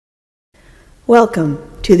Welcome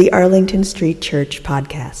to the Arlington Street Church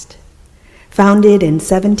podcast. Founded in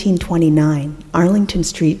 1729, Arlington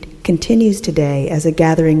Street continues today as a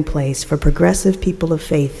gathering place for progressive people of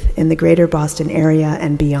faith in the greater Boston area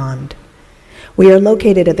and beyond. We are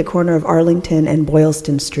located at the corner of Arlington and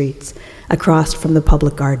Boylston Streets, across from the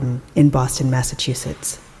Public Garden in Boston,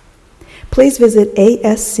 Massachusetts. Please visit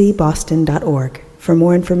ascboston.org for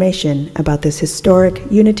more information about this historic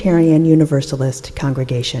Unitarian Universalist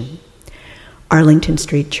congregation. Arlington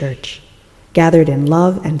Street Church, gathered in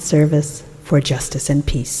love and service for justice and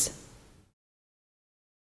peace.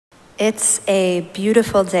 It's a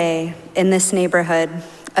beautiful day in this neighborhood,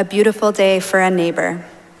 a beautiful day for a neighbor.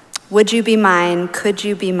 Would you be mine? Could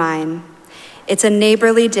you be mine? It's a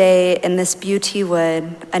neighborly day in this beauty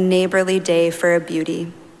wood, a neighborly day for a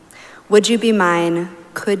beauty. Would you be mine?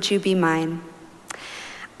 Could you be mine?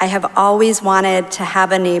 I have always wanted to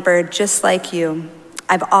have a neighbor just like you.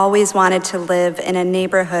 I've always wanted to live in a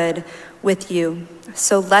neighborhood with you.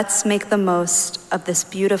 So let's make the most of this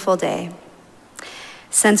beautiful day.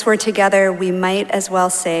 Since we're together, we might as well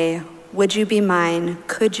say, would you be mine?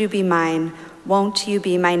 Could you be mine? Won't you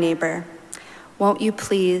be my neighbor? Won't you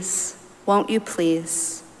please? Won't you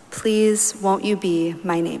please? Please, won't you be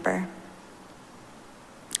my neighbor?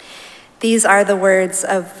 These are the words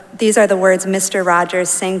Mr. Rogers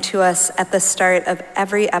sang to us at the start of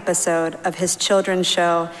every episode of his children's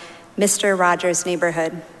show, Mr. Rogers'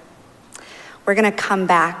 Neighborhood. We're going to come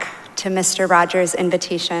back to Mr. Rogers'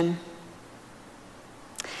 invitation.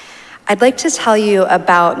 I'd like to tell you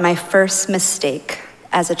about my first mistake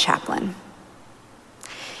as a chaplain.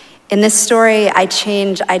 In this story, I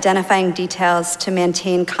change identifying details to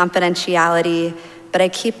maintain confidentiality, but I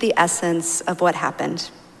keep the essence of what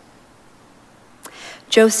happened.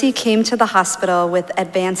 Josie came to the hospital with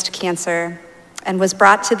advanced cancer and was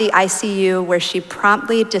brought to the ICU where she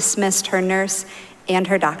promptly dismissed her nurse and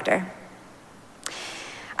her doctor.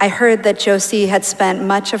 I heard that Josie had spent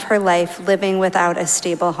much of her life living without a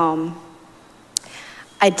stable home.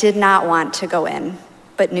 I did not want to go in,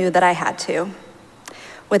 but knew that I had to.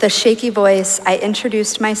 With a shaky voice, I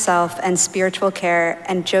introduced myself and spiritual care,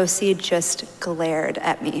 and Josie just glared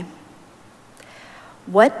at me.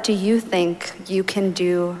 What do you think you can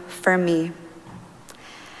do for me?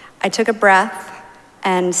 I took a breath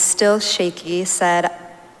and, still shaky, said,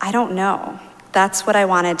 I don't know. That's what I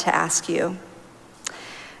wanted to ask you.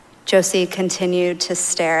 Josie continued to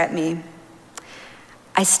stare at me.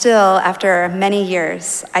 After many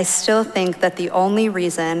years, I still think that the only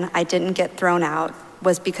reason I didn't get thrown out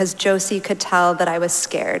was because Josie could tell that I was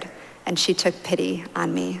scared, and she took pity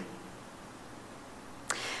on me.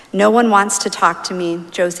 No one wants to talk to me,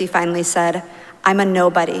 Josie finally said. I'm a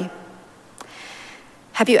nobody.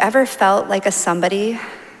 Have you ever felt like a somebody?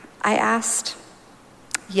 I asked.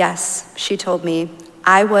 Yes, she told me.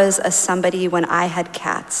 I was a somebody when I had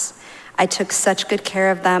cats. I took such good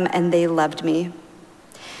care of them and they loved me.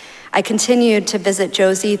 I continued to visit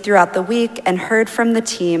Josie throughout the week and heard from the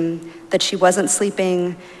team that she wasn't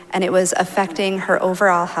sleeping and it was affecting her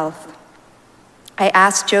overall health. I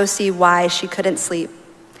asked Josie why she couldn't sleep.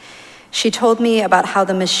 She told me about how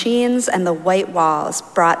the machines and the white walls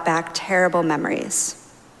brought back terrible memories.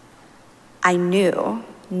 I knew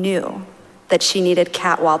that she needed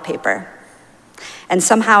cat wallpaper. And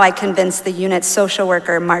somehow I convinced the unit's social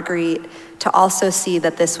worker, Marguerite, to also see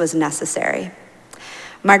that this was necessary.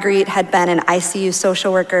 Marguerite had been an ICU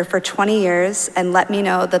social worker for 20 years and let me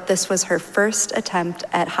know that this was her first attempt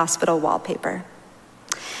at hospital wallpaper.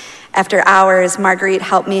 After hours, Marguerite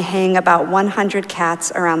helped me hang about 100 cats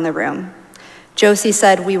around the room. Josie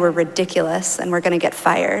said we were ridiculous and we're going to get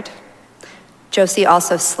fired. Josie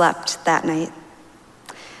also slept that night.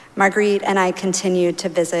 Marguerite and I continued to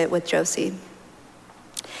visit with Josie.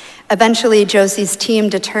 Eventually, Josie's team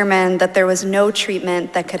determined that there was no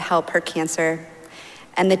treatment that could help her cancer,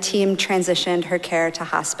 and the team transitioned her care to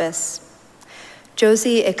hospice.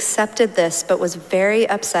 Josie accepted this, but was very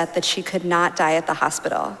upset that she could not die at the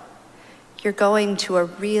hospital. You're going to a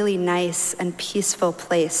really nice and peaceful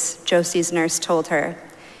place, Josie's nurse told her.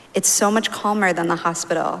 It's so much calmer than the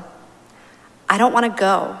hospital. I don't want to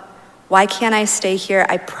go. Why can't I stay here?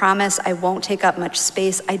 I promise I won't take up much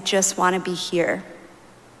space. I just want to be here.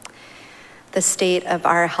 The state of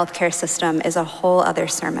our healthcare system is a whole other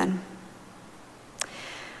sermon.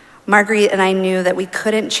 Marguerite and I knew that we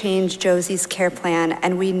couldn't change Josie's care plan,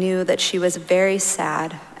 and we knew that she was very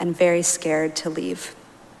sad and very scared to leave.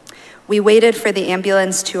 We waited for the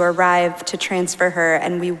ambulance to arrive to transfer her,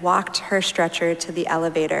 and we walked her stretcher to the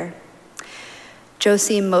elevator.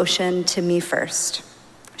 Josie motioned to me first.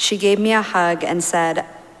 She gave me a hug and said,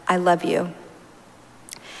 I love you.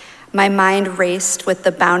 My mind raced with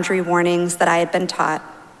the boundary warnings that I had been taught.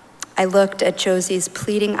 I looked at Josie's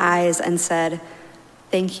pleading eyes and said,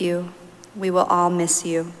 "Thank you. We will all miss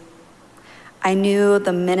you." I knew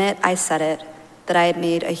the minute I said it that I had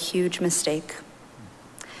made a huge mistake.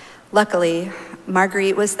 Luckily,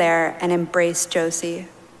 Marguerite was there and embraced Josie.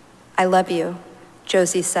 "I love you,"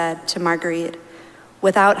 Josie said to Marguerite.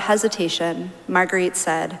 Without hesitation, Marguerite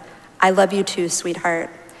said, "I love you too, sweetheart.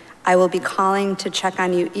 I will be calling to check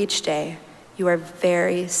on you each day. You are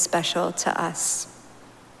very special to us."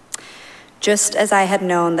 Just as I had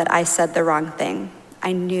known that I said the wrong thing,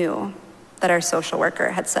 I knew that our social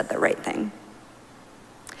worker had said the right thing.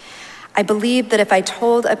 I believed that if I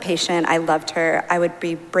told a patient I loved her, I would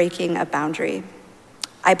be breaking a boundary.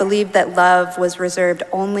 I believed that love was reserved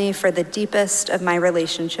only for the deepest of my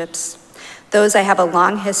relationships, those I have a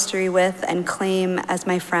long history with and claim as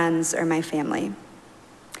my friends or my family.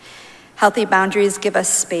 Healthy boundaries give us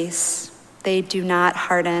space. They do not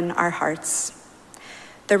harden our hearts.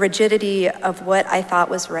 The rigidity of what I thought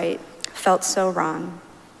was right felt so wrong.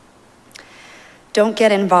 Don't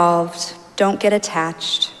get involved. Don't get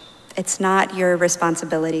attached. It's not your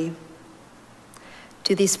responsibility.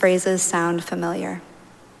 Do these phrases sound familiar?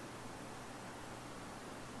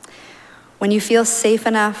 When you feel safe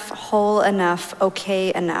enough, whole enough,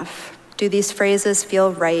 okay enough, do these phrases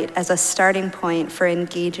feel right as a starting point for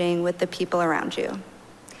engaging with the people around you?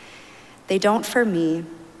 They don't for me,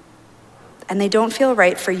 and they don't feel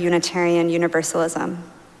right for Unitarian Universalism.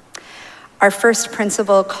 Our first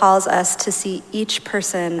principle calls us to see each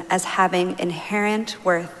person as having inherent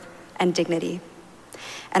worth and dignity.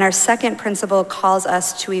 And our second principle calls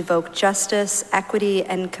us to evoke justice, equity,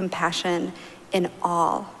 and compassion in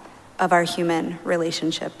all of our human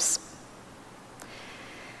relationships.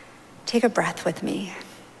 Take a breath with me.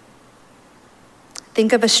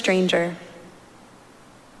 Think of a stranger.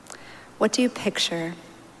 What do you picture?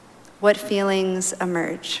 What feelings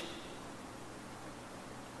emerge?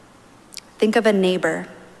 Think of a neighbor.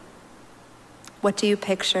 What do you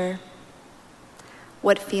picture?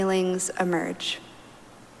 What feelings emerge?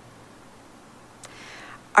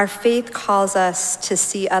 Our faith calls us to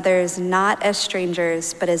see others not as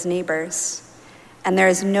strangers, but as neighbors. And there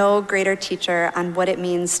is no greater teacher on what it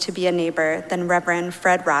means to be a neighbor than Reverend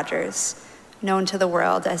Fred Rogers, known to the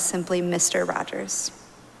world as simply Mr. Rogers.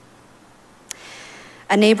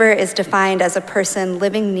 A neighbor is defined as a person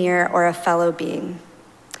living near or a fellow being.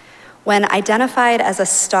 When identified as a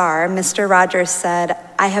star, Mr. Rogers said,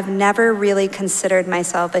 "I have never really considered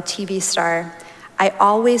myself a TV star. I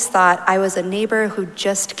always thought I was a neighbor who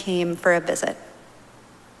just came for a visit."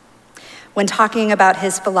 When talking about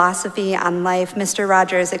his philosophy on life, Mr.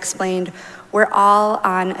 Rogers explained, "We're all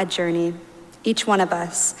on a journey, each one of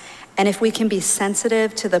us, and if we can be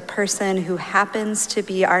sensitive to the person who happens to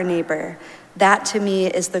be our neighbor, that to me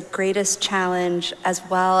is the greatest challenge as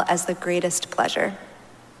well as the greatest pleasure."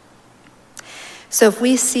 So if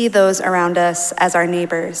we see those around us as our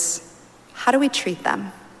neighbors, how do we treat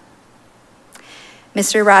them?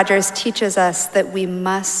 Mr. Rogers teaches us that we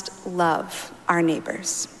must love our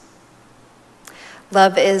neighbors.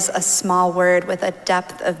 Love is a small word with a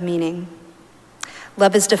depth of meaning.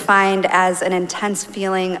 Love is defined as an intense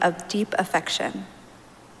feeling of deep affection.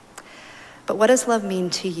 But what does love mean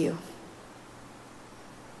to you?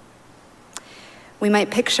 We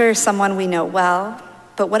might picture someone we know well,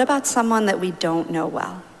 but what about someone that we don't know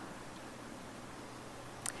well?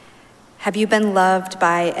 Have you been loved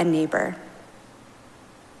by a neighbor?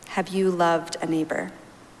 Have you loved a neighbor?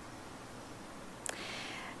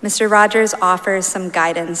 Mr. Rogers offers some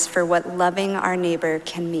guidance for what loving our neighbor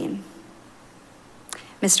can mean.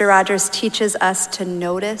 Mr. Rogers teaches us to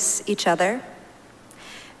notice each other.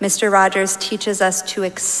 Mr. Rogers teaches us to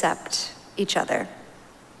accept each other.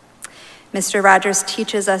 Mr. Rogers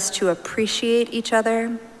teaches us to appreciate each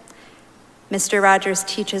other. Mr. Rogers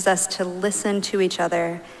teaches us to listen to each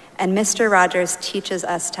other. And Mr. Rogers teaches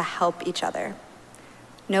us to help each other.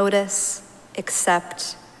 Notice,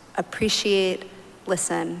 accept, appreciate,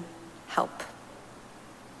 listen, help.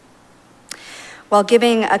 While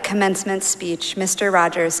giving a commencement speech, Mr.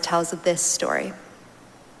 Rogers tells this story.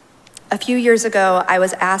 A few years ago, I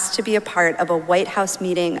was asked to be a part of a White House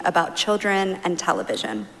meeting about children and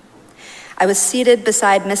television. I was seated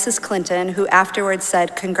beside Mrs. Clinton, who afterwards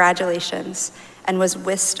said, "Congratulations," and was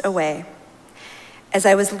whisked away. As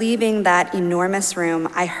I was leaving that enormous room,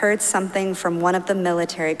 I heard something from one of the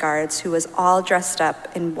military guards who was all dressed up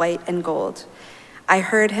in white and gold. I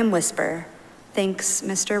heard him whisper, "Thanks,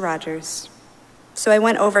 Mr. Rogers." So I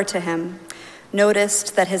went over to him,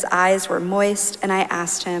 noticed that his eyes were moist, and I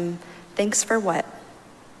asked him, "Thanks for what?"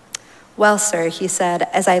 "Well, sir," he said,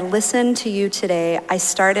 "as I listened to you today, I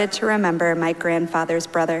started to remember my grandfather's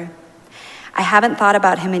brother. I haven't thought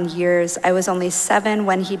about him in years. I was only 7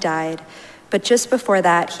 when he died, but just before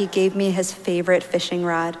that, he gave me his favorite fishing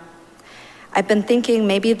rod. I've been thinking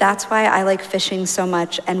maybe that's why I like fishing so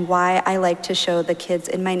much and why I like to show the kids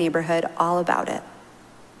in my neighborhood all about it."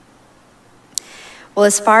 Well,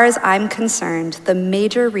 as far as I'm concerned, the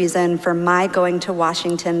major reason for my going to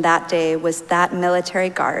Washington that day was that military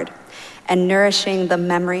guard and nourishing the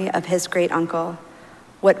memory of his great uncle.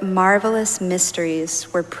 What marvelous mysteries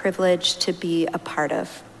we're privileged to be a part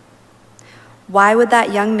of. Why would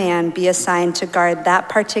that young man be assigned to guard that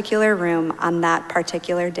particular room on that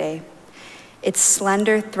particular day? It's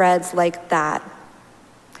slender threads like that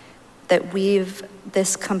that weave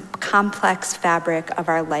this complex fabric of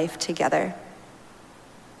our life together.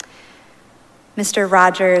 Mr.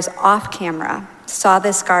 Rogers, off camera, saw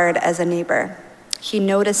this guard as a neighbor. He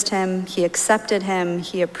noticed him, he accepted him,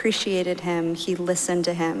 he appreciated him, he listened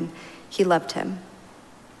to him, he loved him.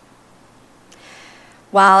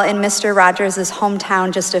 While in Mr. Rogers'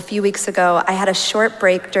 hometown just a few weeks ago, I had a short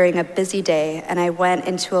break during a busy day and I went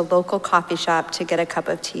into a local coffee shop to get a cup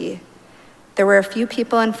of tea. There were a few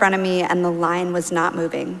people in front of me and the line was not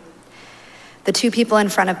moving. The 2 people in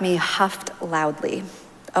front of me huffed loudly.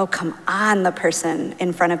 "Oh, come on," the person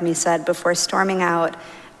in front of me said before storming out,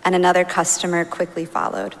 and another customer quickly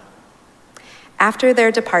followed. After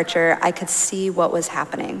their departure, I could see what was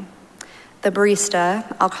happening. The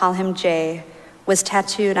barista, I'll call him Jay, was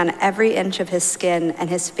tattooed on every inch of his skin and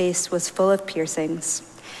his face was full of piercings.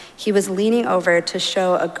 He was leaning over to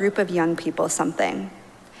show a group of young people something.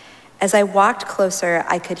 As I walked closer,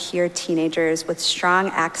 I could hear teenagers with strong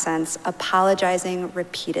accents apologizing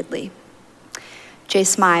repeatedly. Jay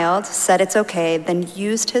smiled, said it's okay, then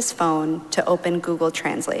used his phone to open Google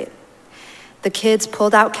Translate. The kids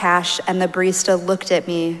pulled out cash and the barista looked at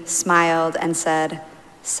me, smiled, and said,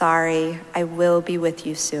 "Sorry, I will be with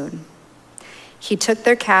you soon." He took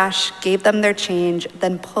their cash, gave them their change,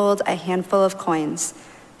 then pulled a handful of coins.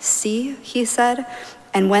 "See," he said,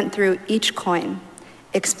 and went through each coin,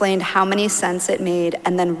 explained how many cents it made,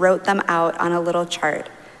 and then wrote them out on a little chart.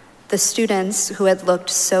 The students, who had looked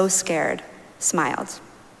so scared, smiled.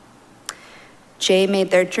 Jay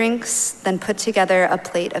made their drinks, then put together a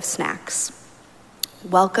plate of snacks.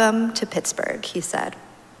 "Welcome to Pittsburgh," he said.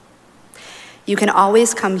 "You can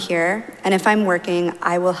always come here, and if I'm working,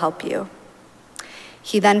 I will help you."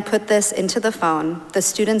 He then put this into the phone. The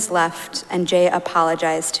students left, and Jay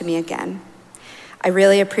apologized to me again. "I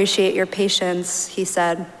really appreciate your patience," he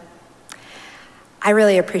said. I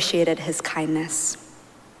really appreciated his kindness.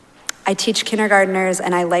 "I teach kindergartners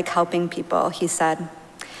and I like helping people," he said.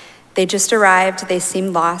 "They just arrived, they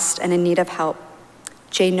seemed lost and in need of help."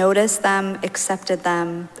 Jay noticed them, accepted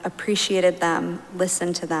them, appreciated them,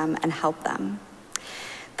 listened to them, and helped them.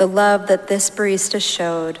 The love that this barista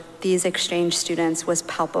showed these exchange students was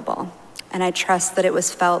palpable, and I trust that it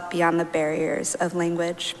was felt beyond the barriers of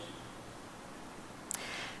language.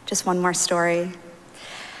 Just one more story.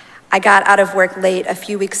 I got out of work late a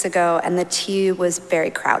few weeks ago and the tea was very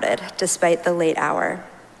crowded despite the late hour.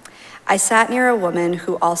 I sat near a woman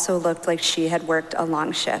who also looked like she had worked a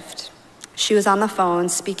long shift. She was on the phone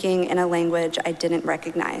speaking in a language I didn't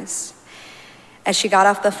recognize. As she got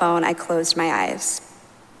off the phone, I closed my eyes.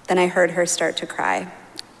 Then I heard her start to cry.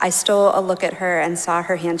 I stole a look at her and saw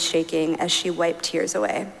her hands shaking as she wiped tears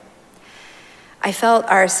away. I felt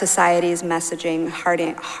our society's messaging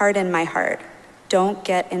harden my heart. Don't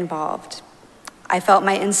get involved. I felt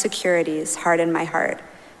my insecurities harden my heart.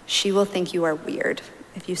 She will think you are weird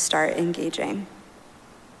if you start engaging.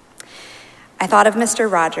 I thought of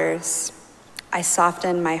Mr. Rogers. I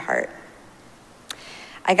softened my heart.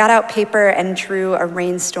 I got out paper and drew a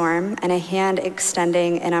rainstorm and a hand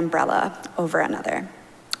extending an umbrella over another.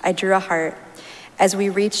 I drew a heart. As we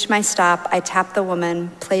reached my stop, I tapped the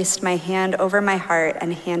woman, placed my hand over my heart,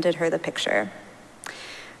 and handed her the picture.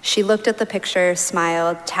 She looked at the picture,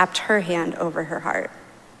 smiled, tapped her hand over her heart.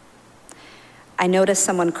 I noticed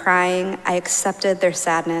someone crying. I accepted their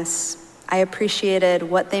sadness. I appreciated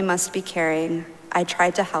what they must be carrying. I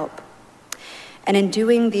tried to help. And in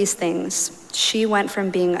doing these things, she went from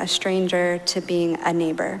being a stranger to being a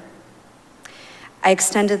neighbor. I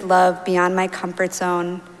extended love beyond my comfort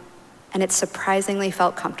zone, and it surprisingly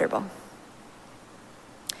felt comfortable.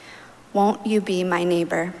 Won't you be my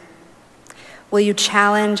neighbor? Will you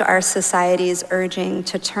challenge our society's urging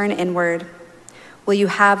to turn inward? Will you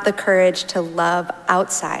have the courage to love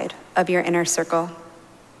outside of your inner circle?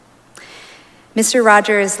 Mr.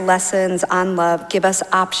 Rogers' lessons on love give us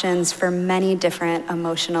options for many different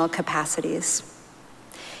emotional capacities.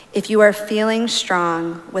 If you are feeling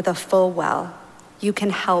strong with a full well, you can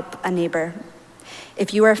help a neighbor.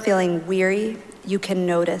 If you are feeling weary, you can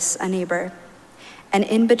notice a neighbor. And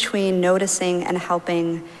in between noticing and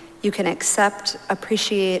helping, you can accept,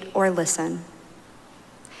 appreciate, or listen.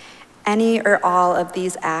 Any or all of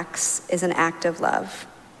these acts is an act of love.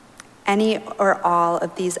 Any or all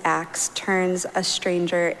of these acts turns a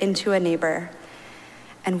stranger into a neighbor,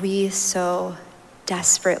 and we so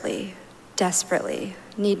desperately, desperately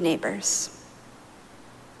need neighbors.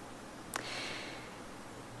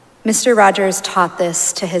 Mr. Rogers taught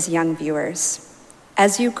this to his young viewers.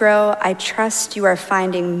 As you grow, I trust you are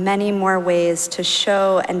finding many more ways to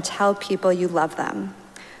show and tell people you love them.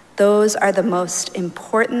 Those are the most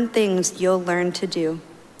important things you'll learn to do,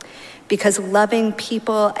 because loving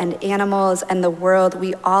people and animals and the world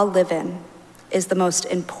we all live in is the most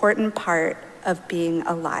important part of being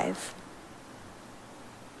alive.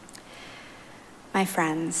 My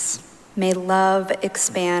friends, may love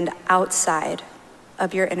expand outside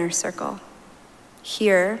of your inner circle.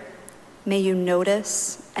 Here, may you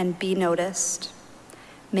notice and be noticed.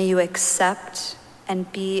 May you accept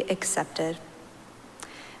and be accepted.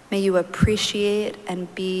 May you appreciate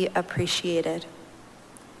and be appreciated.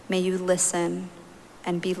 May you listen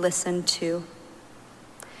and be listened to.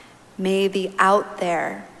 May the out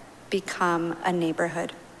there become a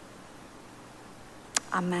neighborhood.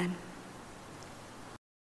 Amen.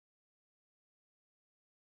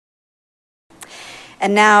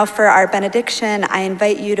 And now for our benediction, I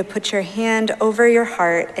invite you to put your hand over your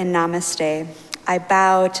heart in Namaste. I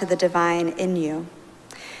bow to the divine in you.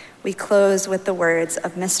 We close with the words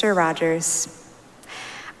of Mr. Rogers.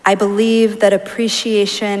 I believe that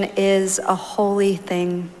appreciation is a holy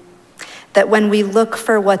thing, that when we look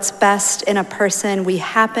for what's best in a person we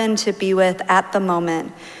happen to be with at the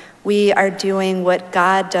moment, we are doing what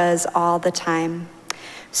God does all the time.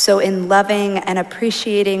 So in loving and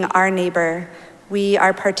appreciating our neighbor, we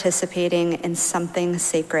are participating in something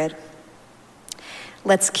sacred.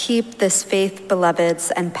 Let's keep this faith,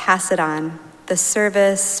 beloveds, and pass it on. The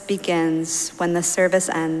service begins when the service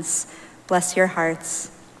ends. Bless your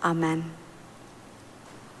hearts. Amen.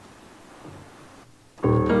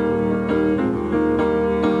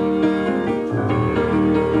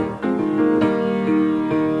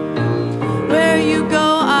 Where you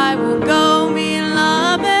go, I will go,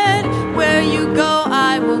 beloved. Where you go,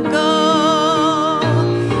 I will go.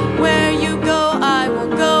 Where you go, I will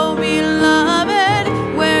go, beloved.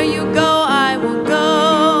 Where you go, I will go.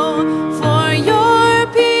 For your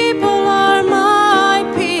people are my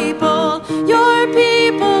people. Your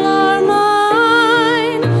people are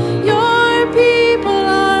mine. Your people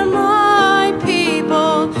are my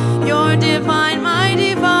people. Your divine, my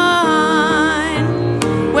divine.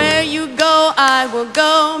 Where you go, I will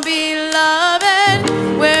go, beloved.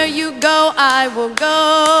 Where you go, I will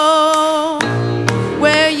go.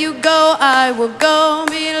 Where you go, I will go,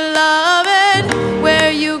 beloved.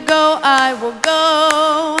 Where you go, I will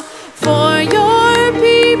go. For your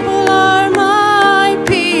people are my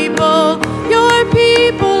people. Your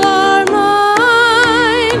people are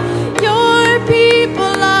mine. Your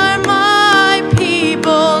people are my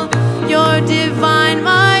people. Your divine,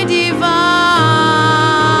 my divine.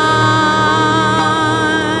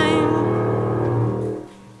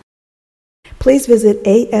 Please visit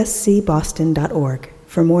ascboston.org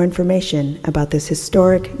for more information about this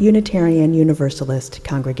historic Unitarian Universalist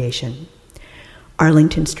congregation.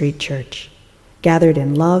 Arlington Street Church, gathered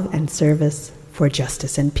in love and service for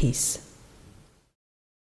justice and peace.